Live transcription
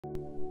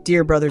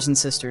Dear brothers and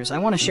sisters, I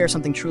want to share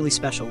something truly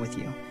special with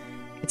you.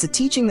 It's a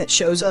teaching that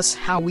shows us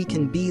how we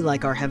can be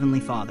like our Heavenly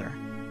Father.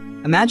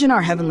 Imagine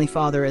our Heavenly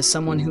Father as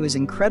someone who is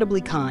incredibly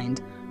kind,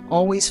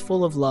 always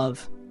full of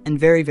love, and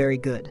very, very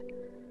good.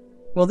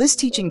 Well, this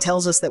teaching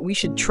tells us that we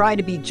should try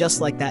to be just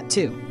like that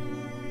too.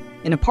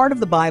 In a part of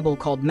the Bible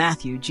called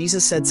Matthew,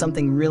 Jesus said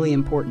something really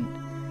important.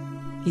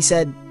 He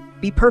said,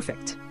 "Be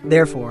perfect,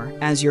 therefore,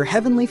 as your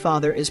Heavenly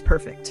Father is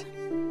perfect."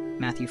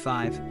 Matthew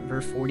 5,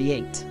 verse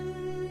 48.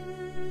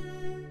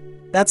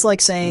 That's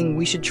like saying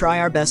we should try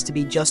our best to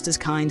be just as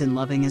kind and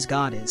loving as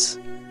God is.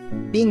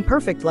 Being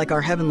perfect like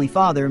our Heavenly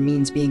Father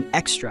means being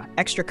extra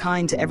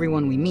kind to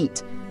everyone we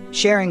meet,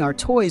 sharing our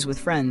toys with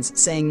friends,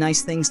 saying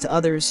nice things to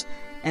others,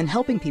 and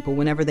helping people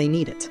whenever they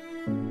need it.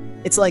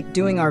 It's like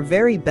doing our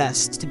very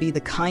best to be the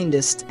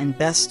kindest and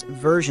best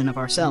version of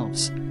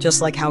ourselves,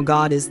 just like how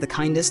God is the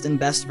kindest and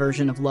best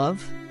version of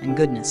love and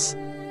goodness.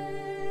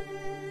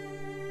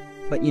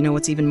 But you know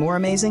what's even more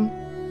amazing?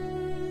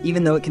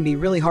 Even though it can be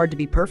really hard to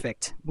be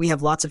perfect, we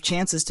have lots of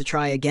chances to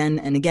try again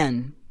and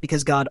again,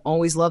 because God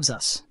always loves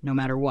us, no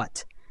matter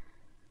what.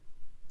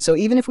 So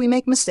even if we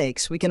make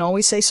mistakes, we can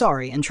always say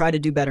sorry and try to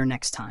do better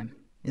next time.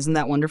 Isn't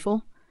that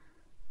wonderful?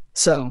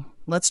 So,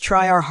 let's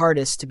try our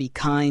hardest to be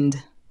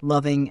kind,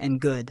 loving,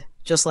 and good,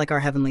 just like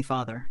our Heavenly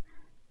Father.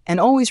 And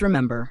always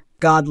remember,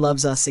 God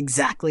loves us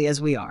exactly as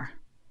we are.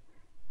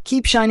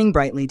 Keep shining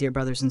brightly, dear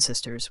brothers and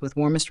sisters. With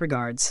warmest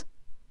regards,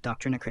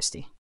 Dr.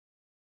 Christie.